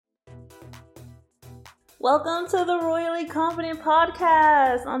Welcome to the Royally Confident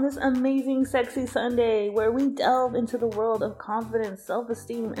Podcast on this amazing, sexy Sunday where we delve into the world of confidence,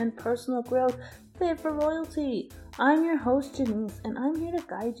 self-esteem, and personal growth fit for royalty. I'm your host, Janice, and I'm here to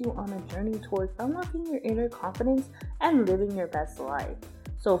guide you on a journey towards unlocking your inner confidence and living your best life.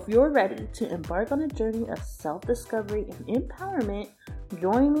 So if you're ready to embark on a journey of self-discovery and empowerment,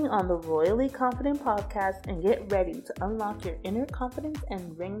 join me on the Royally Confident Podcast and get ready to unlock your inner confidence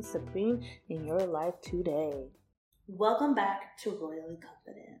and reign supreme in your life today. Welcome back to Royally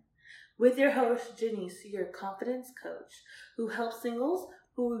Confident with your host, Janice, your confidence coach, who helps singles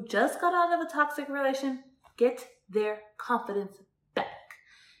who just got out of a toxic relation get their confidence back.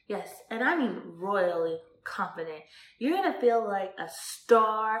 Yes, and I mean royally confident. You're gonna feel like a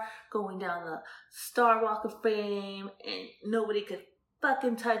star going down the Star Walk of Fame, and nobody could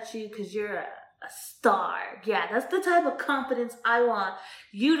fucking touch you because you're a star. Yeah, that's the type of confidence I want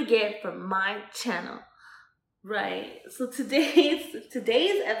you to get from my channel. Right. So today's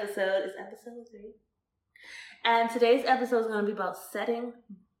episode is episode 3. And today's episode is going to be about setting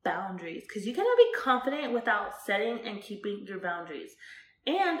boundaries, because you cannot be confident without setting and keeping your boundaries.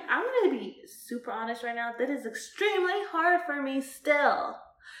 And I'm going to be super honest right now, that is extremely hard for me still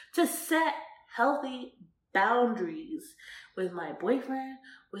to set healthy boundaries with my boyfriend,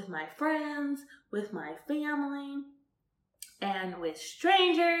 with my friends, with my family, and with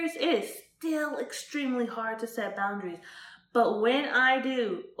strangers. It is still extremely hard to set boundaries. But when I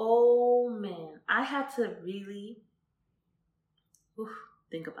do, oh man, I had to really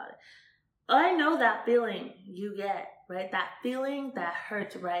think about it. I know that feeling you get, right? That feeling that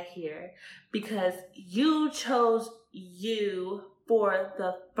hurts right here because you chose you for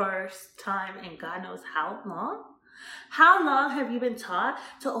the first time in God knows how long. How long have you been taught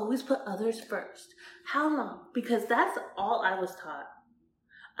to always put others first? How long? Because that's all I was taught.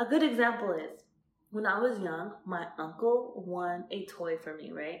 A good example is when I was young, my uncle won a toy for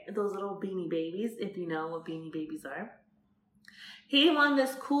me, right? Those little Beanie Babies, if you know what Beanie Babies are. He won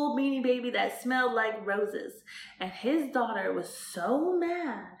this cool Beanie Baby that smelled like roses. And his daughter was so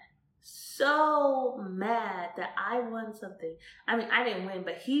mad that I won something. I mean, I didn't win,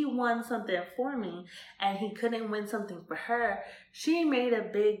 but he won something for me, and he couldn't win something for her. She made a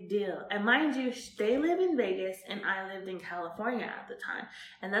big deal. And mind you, they live in Vegas, and I lived in California at the time.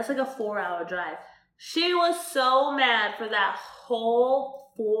 And that's like a 4-hour drive. She was so mad for that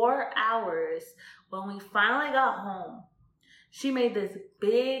whole 4 hours. When we finally got home, she made this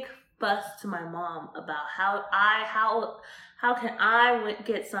big fuss to my mom about how can I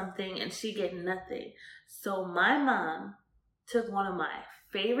get something and she get nothing. So my mom took one of my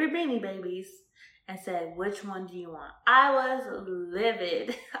favorite Beanie Babies and said, "Which one do you want?" I was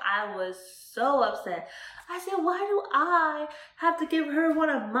livid. I was so upset. I said, "Why do I have to give her one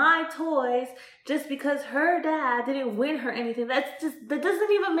of my toys just because her dad didn't win her anything? That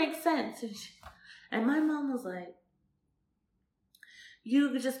doesn't even make sense." And my mom was like,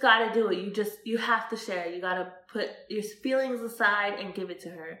 "You just gotta do it. You have to share. You gotta put your feelings aside and give it to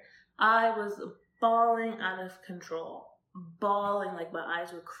her." I was bawling out of control. Bawling, like my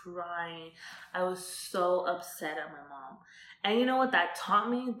eyes were crying. I was so upset at my mom. And you know what that taught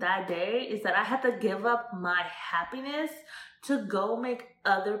me that day is that I had to give up my happiness to go make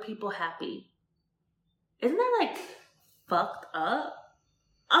other people happy. Isn't that like fucked up?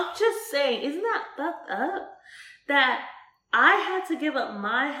 I'm just saying, isn't that fucked up? That I had to give up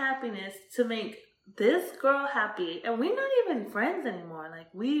my happiness to make this girl happy, and we're not even friends anymore. Like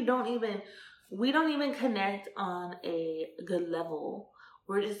we don't even connect on a good level.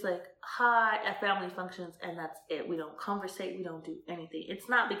 We're just like hi at family functions, and that's it. We don't conversate. We don't do anything. It's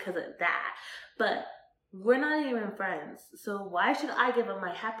not because of that, but we're not even friends. So why should I give up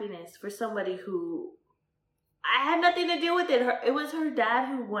my happiness for somebody who I had nothing to do with it? It was her dad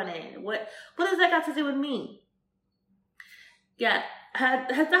who won it. What does that got to do with me? Yeah, has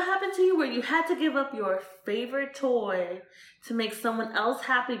that happened to you where you had to give up your favorite toy to make someone else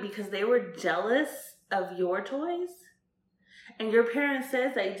happy because they were jealous of your toys? And your parent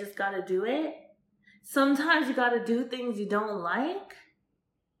says that you just gotta do it? Sometimes you gotta do things you don't like?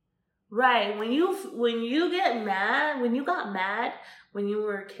 Right, when you get mad, when you got mad when you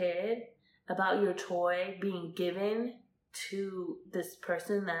were a kid about your toy being given to this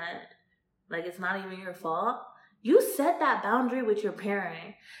person that, like, it's not even your fault, you set that boundary with your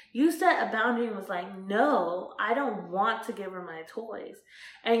parent. You set a boundary and was like, "No, I don't want to give her my toys."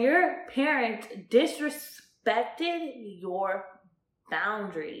 And your parent disrespected your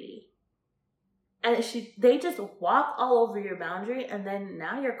boundary. And they just walk all over your boundary, and then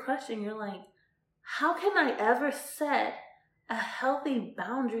now you're questioning. You're like, how can I ever set a healthy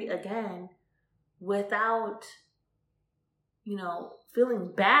boundary again without,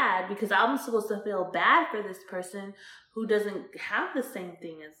 feeling bad, because I'm supposed to feel bad for this person who doesn't have the same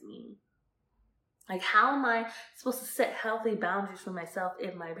thing as me. Like, how am I supposed to set healthy boundaries for myself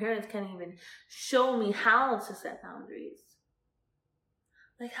if my parents can't even show me how to set boundaries?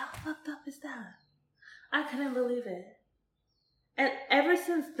 Like, how fucked up is that? I couldn't believe it. And ever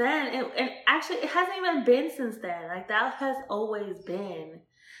since then, and actually it hasn't even been since then. Like, that has always been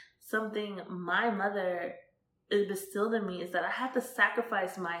something my mother instilled in me, is that I have to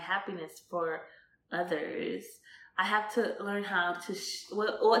sacrifice my happiness for others. I have to learn how to,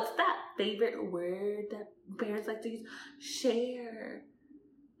 what's that favorite word that parents like to use? Share.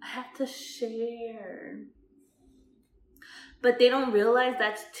 I have to share. But they don't realize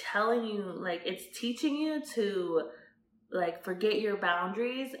that's telling you, like, it's teaching you to, like, forget your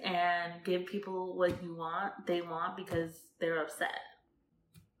boundaries and give people what they want because they're upset.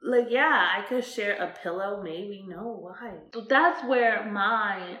 Like, yeah, I could share a pillow, maybe. No, why? So that's where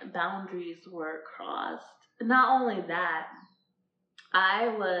my boundaries were crossed. Not only that, I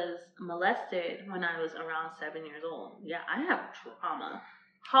was molested when I was around 7 years old. Yeah, I have trauma.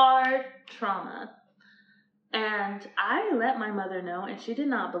 Hard trauma. And I let my mother know, and she did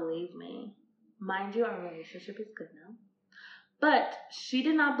not believe me. Mind you, our relationship is good now. But she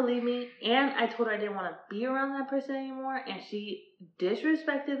did not believe me, and I told her I didn't want to be around that person anymore, and she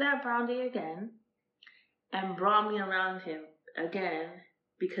disrespected that Brownie again and brought me around him again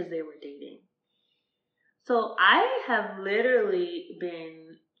because they were dating. So I have literally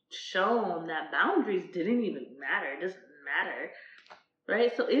been shown that boundaries didn't even matter. It doesn't matter,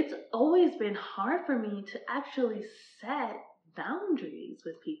 right? So it's always been hard for me to actually set boundaries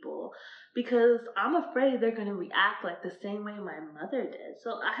with people because I'm afraid they're going to react like the same way my mother did.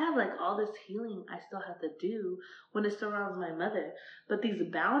 So I have like all this healing I still have to do when it surrounds my mother. But these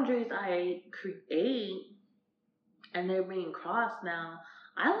boundaries I create and they're being crossed now,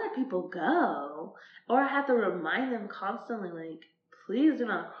 I let people go, or I have to remind them constantly, like, please do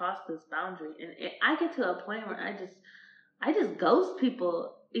not cross this boundary. And I get to a point where I just ghost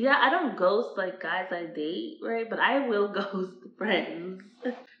people. Yeah, I don't ghost like guys I date, right? But I will ghost friends.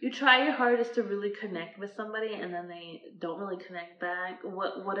 You try your hardest to really connect with somebody and then they don't really connect back.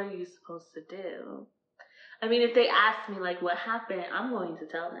 What are you supposed to do? I mean, if they ask me like what happened, I'm going to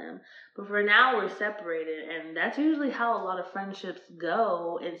tell them. But for now, we're separated, and that's usually how a lot of friendships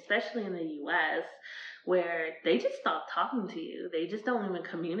go, especially in the US, where they just stop talking to you. They just don't even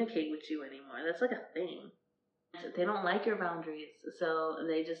communicate with you anymore. That's like a thing. They don't like your boundaries, so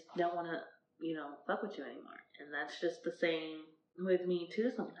they just don't want to, fuck with you anymore. And that's just the same with me too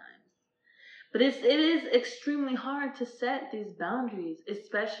sometimes. But it is extremely hard to set these boundaries,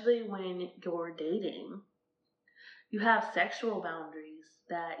 especially when you're dating. You have sexual boundaries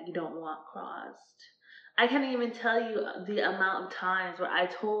that you don't want crossed. I can't even tell you the amount of times where I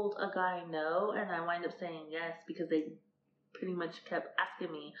told a guy no and I wind up saying yes because they pretty much kept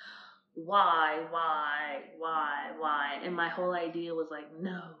asking me why. And my whole idea was like,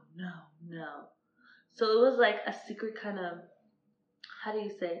 no. So it was like a secret kind of, how do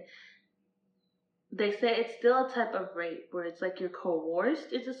you say? They say it's still a type of rape where it's like you're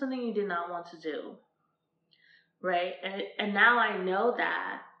coerced into something you did not want to do. Right? And now I know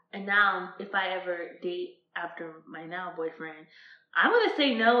that. And now if I ever date after my now boyfriend, I'm going to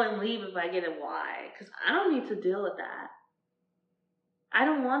say no and leave if I get a why. Because I don't need to deal with that. I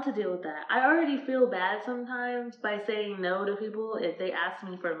don't want to deal with that. I already feel bad sometimes by saying no to people if they ask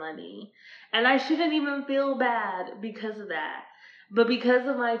me for money. And I shouldn't even feel bad because of that. But because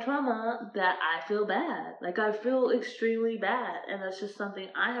of my trauma, that I feel bad. Like, I feel extremely bad. And that's just something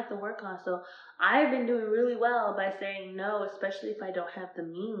I have to work on. So I've been doing really well by saying no, especially if I don't have the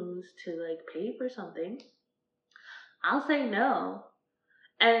means to, like, pay for something. I'll say no.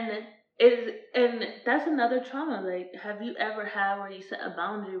 And that's another trauma. Like, have you ever had where you set a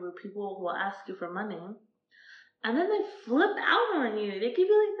boundary where people will ask you for money and then they flip out on you? They give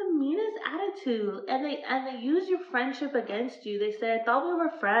you like the meanest attitude, and they use your friendship against you. They say, I thought we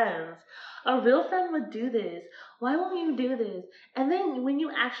were friends. A real friend would do this. Why won't you do this? And then when you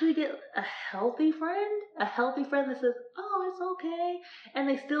actually get a healthy friend that says, oh, it's okay, and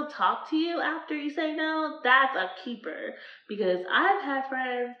they still talk to you after you say no, that's a keeper. Because I've had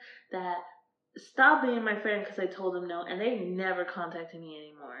friends that stopped being my friend because I told them no, and they never contacted me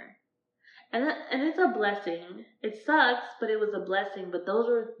anymore. And it's a blessing. It sucks, but it was a blessing. But those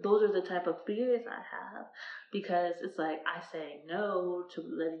are the type of fears I have, because it's like I say no to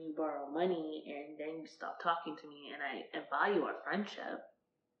letting you borrow money, and then you stop talking to me, and I value our friendship.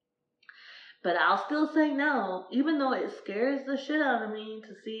 But I'll still say no, even though it scares the shit out of me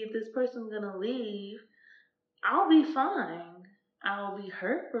to see if this person's gonna leave, I'll be fine. I'll be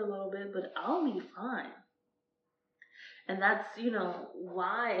hurt for a little bit, but I'll be fine. And that's,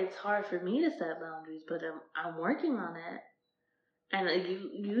 why it's hard for me to set boundaries, but I'm working on it. And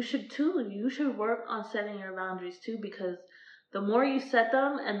you should too. You should work on setting your boundaries too, because the more you set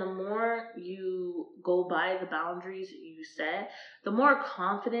them and the more you go by the boundaries you set, the more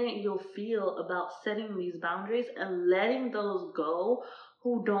confident you'll feel about setting these boundaries and letting those go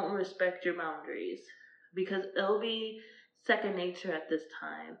who don't respect your boundaries. Because it'll be second nature at this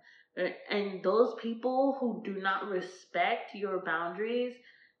time. And those people who do not respect your boundaries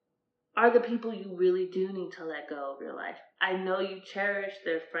are the people you really do need to let go of your life. I know you cherish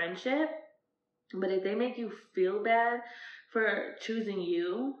their friendship, but if they make you feel bad for choosing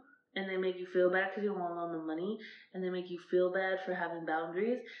you, and they make you feel bad because you want to loan them money, and they make you feel bad for having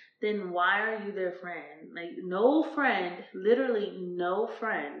boundaries, then why are you their friend? Like, no friend, literally no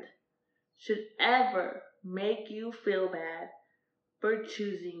friend, should ever make you feel bad for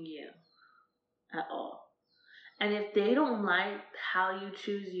choosing you at all. And if they don't like how you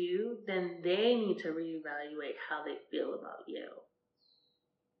choose you, then they need to reevaluate how they feel about you.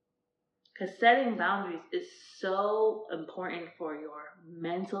 Because setting boundaries is so important for your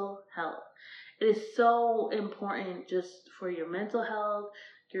mental health. It is so important just for your mental health,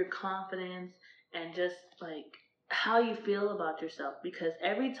 your confidence, and just like how you feel about yourself. Because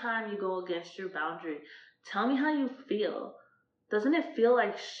every time you go against your boundary, tell me how you feel. Doesn't it feel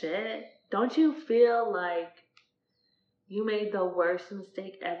like shit? Don't you feel like you made the worst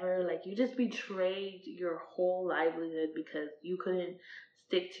mistake ever? Like, you just betrayed your whole livelihood because you couldn't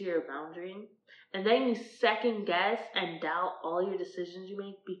stick to your boundary. And then you second guess and doubt all your decisions you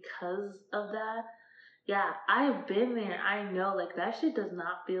make because of that. Yeah, I've been there. I know, like, that shit does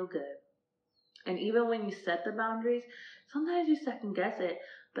not feel good. And even when you set the boundaries, sometimes you second guess it.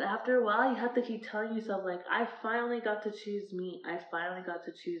 But after a while, you have to keep telling yourself, like, I finally got to choose me. I finally got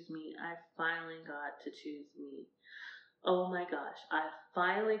to choose me. I finally got to choose me. Oh my gosh, I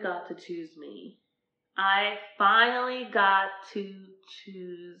finally got to choose me. I finally got to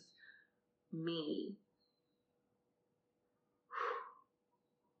choose me.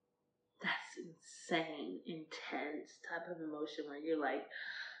 That's insane, intense type of emotion where you're like,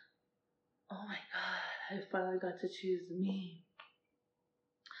 oh my God, I finally got to choose me.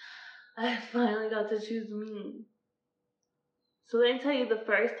 I finally got to choose me. So let me tell you, the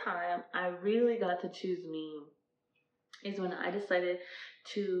first time I really got to choose me is when I decided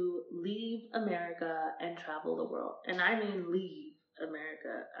to leave America and travel the world. And I mean leave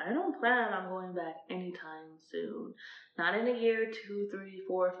America. I don't plan on going back anytime soon. Not in a year, 2, 3,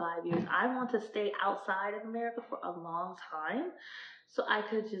 4, 5 years. I want to stay outside of America for a long time so I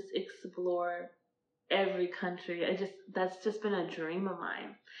could just explore every country. That's just been a dream of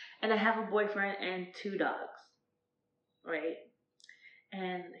mine. And I have a boyfriend and 2 dogs, right?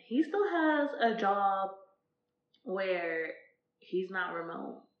 And he still has a job where he's not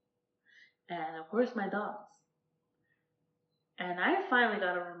remote. And of course, my dogs. And I finally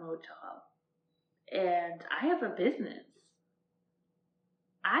got a remote job. And I have a business.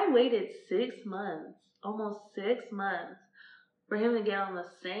 I waited 6 months, almost 6 months, for him to get on the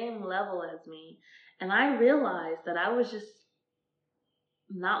same level as me. And I realized that I was just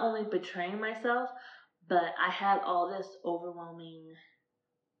not only betraying myself, but I had all this overwhelming,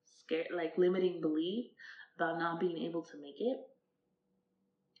 like limiting belief about not being able to make it.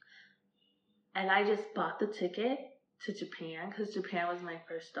 And I just bought the ticket to Japan because Japan was my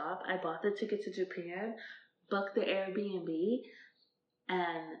first stop. I bought the ticket to Japan, booked the Airbnb,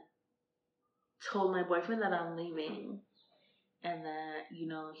 and told my boyfriend that I'm leaving and that,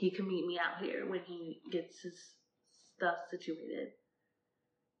 he can meet me out here when he gets his stuff situated.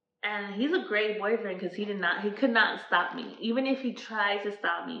 And he's a great boyfriend because he could not stop me. Even if he tried to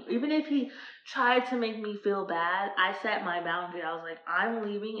stop me, even if he tried to make me feel bad, I set my boundary. I was like, I'm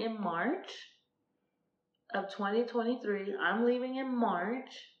leaving in March of 2023. I'm leaving in March.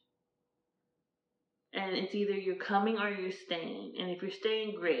 And it's either you're coming or you're staying. And if you're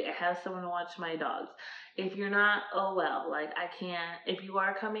staying, great. I have someone to watch my dogs. If you're not, oh well. Like, I can't. If you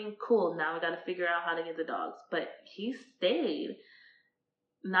are coming, cool. Now we got to figure out how to get the dogs. But he stayed.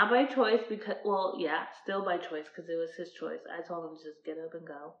 Not by choice because, well, yeah, still by choice because it was his choice. I told him to just get up and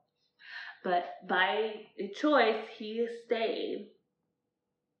go. But by choice, he stayed.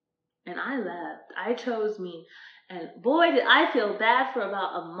 And I left. I chose me. And boy, did I feel bad for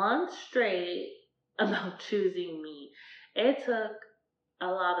about a month straight about choosing me. It took a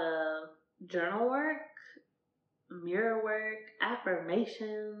lot of journal work, mirror work,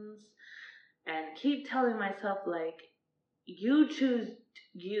 affirmations, and keep telling myself, like, You choose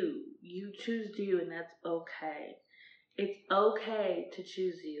you. You choose you, and that's okay. It's okay to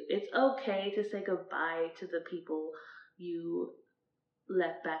choose you. It's okay to say goodbye to the people you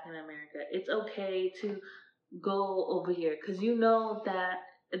left back in America. It's okay to go over here because you know that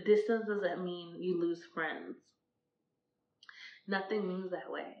distance doesn't mean you lose friends. Nothing means that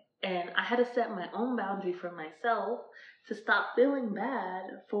way. And I had to set my own boundary for myself to stop feeling bad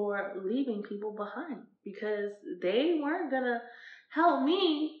for leaving people behind because they weren't gonna help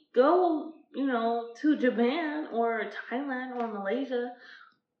me go, to Japan or Thailand or Malaysia.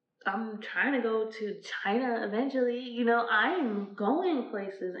 I'm trying to go to China eventually. I'm going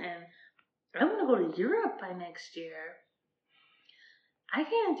places and I want to go to Europe by next year. I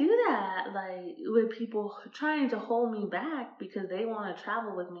can't do that, like, with people trying to hold me back because they want to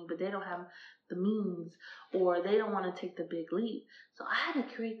travel with me, but they don't have the means or they don't want to take the big leap. So I had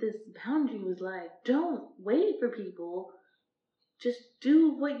to create this boundary. It was like, don't wait for people. Just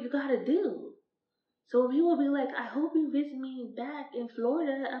do what you gotta do. So if you will be like, I hope you visit me back in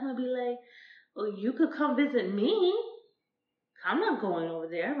Florida, I'm gonna be like, well, you could come visit me. I'm not going over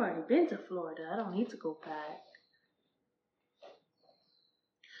there. I've already been to Florida. I don't need to go back.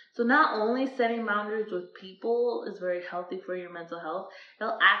 So not only setting boundaries with people is very healthy for your mental health,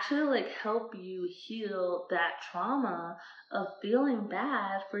 it'll actually help you heal that trauma of feeling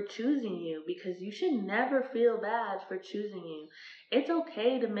bad for choosing you because you should never feel bad for choosing you. It's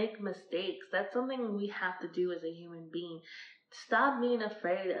okay to make mistakes. That's something we have to do as a human being. Stop being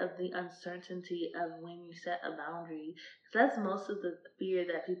afraid of the uncertainty of when you set a boundary. That's most of the fear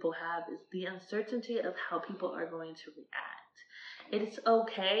that people have is the uncertainty of how people are going to react. It's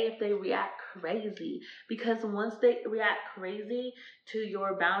okay if they react crazy because once they react crazy to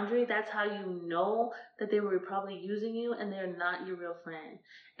your boundary, that's how you know that they were probably using you and they're not your real friend.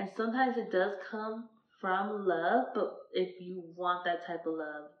 And sometimes it does come from love, but if you want that type of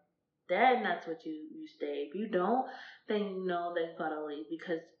love, then that's what you stay. If you don't, then you know that you gotta leave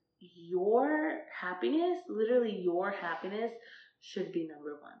because your happiness, literally your happiness, should be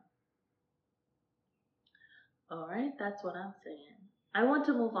number one. Alright, that's what I'm saying. I want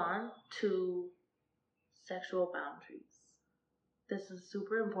to move on to sexual boundaries. This is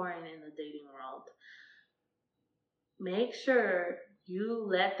super important in the dating world. Make sure you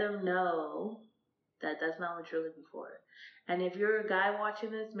let them know that that's not what you're looking for. And if you're a guy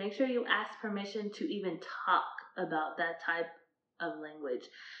watching this, make sure you ask permission to even talk about that type of language.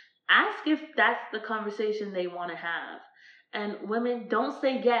 Ask if that's the conversation they want to have. And women, don't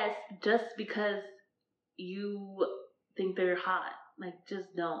say yes just because you think they're hot.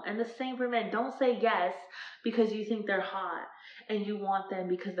 Just don't. And the same for men. Don't say yes because you think they're hot and you want them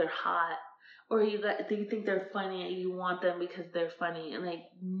because they're hot. Or you think they're funny and you want them because they're funny. And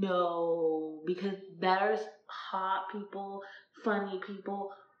no. Because there's hot people, funny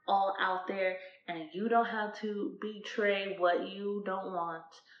people all out there. And you don't have to betray what you don't want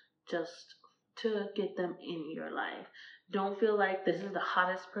just to get them in your life. Don't feel like this is the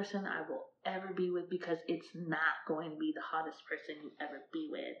hottest person I will ever be with because it's not going to be the hottest person you ever be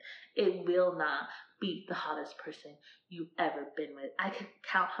with. It will not be the hottest person you've ever been with. I can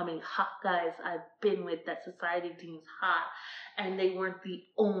count how many hot guys I've been with that society deems hot, and they weren't the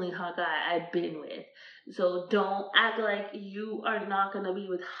only hot guy I've been with. So don't act like you are not going to be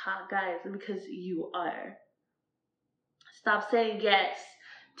with hot guys because you are. Stop saying yes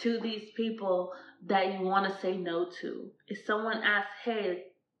to these people that you want to say no to. If someone asks, hey,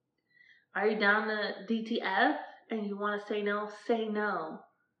 are you down to DTF? And you want to say no.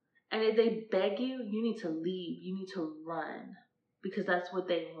 And if they beg you, you need to leave. You need to run. Because that's what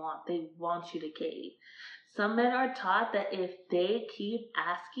they want. They want you to cave. Some men are taught that if they keep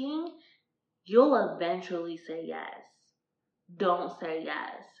asking, you'll eventually say yes. Don't say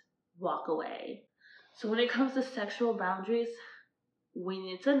yes. Walk away. So when it comes to sexual boundaries, we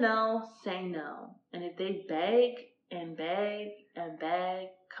need to know, say no. And if they beg and beg and beg,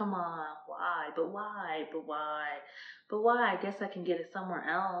 come on, why? But why? But why? But why? I guess I can get it somewhere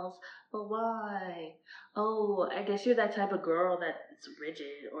else. But why? Oh, I guess you're that type of girl that's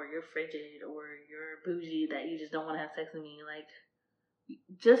rigid, or you're frigid, or you're bougie that you just don't want to have sex with me.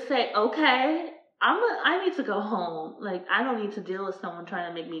 Just say, okay, I need to go home. I don't need to deal with someone trying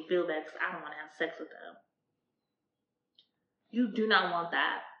to make me feel bad because I don't want to have sex with them. You do not want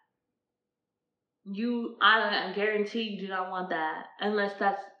that. I guarantee you do not want that unless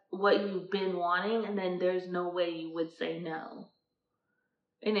that's what you've been wanting, and then there's no way you would say no.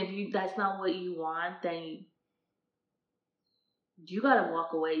 And if that's not what you want, then you gotta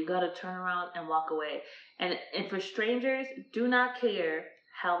walk away. You gotta turn around and walk away. And for strangers, do not care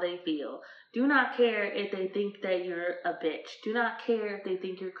how they feel. Do not care if they think that you're a bitch. Do not care if they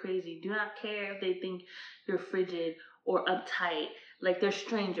think you're crazy. Do not care if they think you're frigid or uptight. Like they're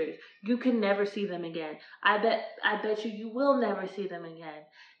strangers. You can never see them again. I bet you will never see them again.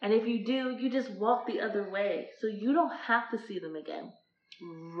 And if you do, you just walk the other way. So you don't have to see them again.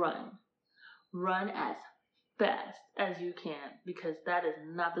 Run. Run as fast as you can, because that is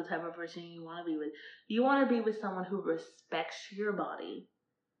not the type of person you want to be with. You want to be with someone who respects your body.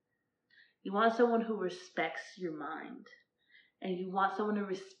 You want someone who respects your mind. And you want someone to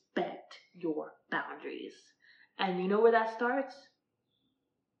respect your boundaries. And you know where that starts?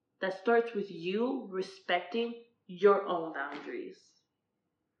 That starts with you respecting your own boundaries.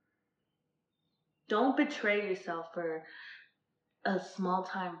 Don't betray yourself for a small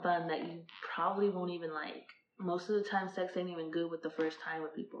time fun that you probably won't even like. Most of the time, sex ain't even good with the first time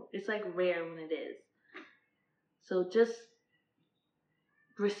with people. It's like rare when it is. So just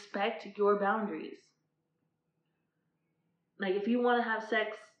respect your boundaries. Like if you want to have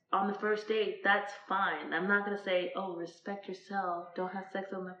sex on the first date, that's fine. I'm not going to say, oh, respect yourself. Don't have sex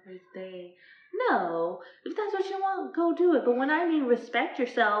on the first date. No. If that's what you want, go do it. But when I mean respect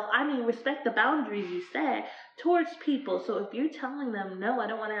yourself, I mean respect the boundaries you set towards people. So if you're telling them, no, I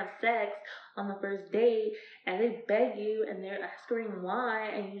don't want to have sex on the first date, and they beg you and they're asking why,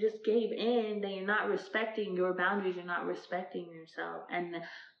 and you just gave in, then you're not respecting your boundaries. You're not respecting yourself. And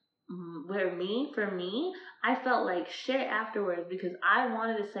for me, I felt like shit afterwards because I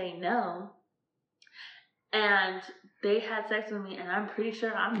wanted to say no. And they had sex with me, and I'm pretty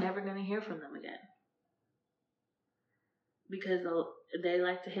sure I'm never going to hear from them again. Because they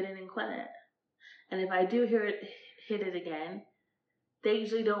like to hit it and quit it. And if I do hit it again, they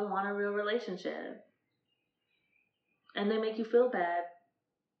usually don't want a real relationship. And they make you feel bad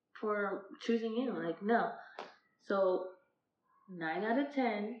for choosing you. Like, no. So, 9 out of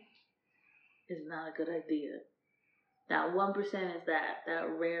 10 is not a good idea. That 1% is that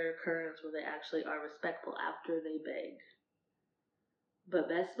rare occurrence where they actually are respectful after they beg. But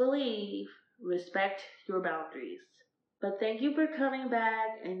best believe, respect your boundaries. But thank you for coming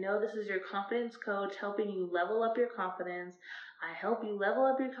back. I know this is your confidence coach helping you level up your confidence. I help you level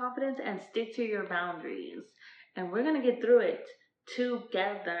up your confidence and stick to your boundaries. And we're going to get through it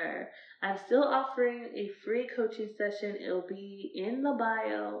together. I'm still offering a free coaching session. It'll be in the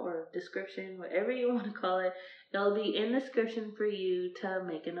bio or description, whatever you want to call it. It'll be in the description for you to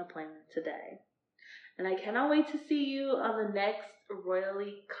make an appointment today. And I cannot wait to see you on the next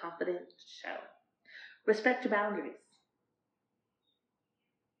Royally Confident show. Respect your boundaries.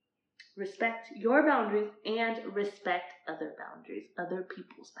 Respect your boundaries and respect other boundaries, other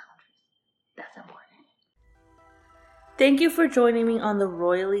people's boundaries. That's important. Thank you for joining me on the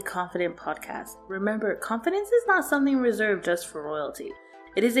Royally Confident podcast. Remember, confidence is not something reserved just for royalty.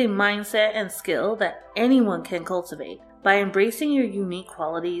 It is a mindset and skill that anyone can cultivate. By embracing your unique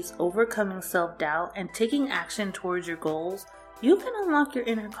qualities, overcoming self-doubt, and taking action towards your goals, you can unlock your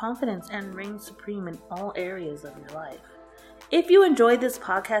inner confidence and reign supreme in all areas of your life. If you enjoyed this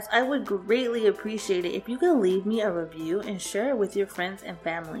podcast, I would greatly appreciate it if you could leave me a review and share it with your friends and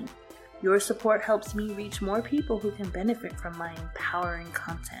family. Your support helps me reach more people who can benefit from my empowering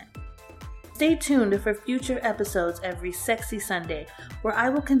content. Stay tuned for future episodes every sexy Sunday, where I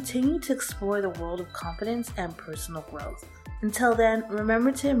will continue to explore the world of confidence and personal growth. Until then,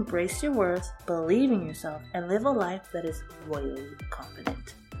 remember to embrace your worth, believe in yourself, and live a life that is royally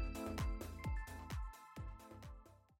confident.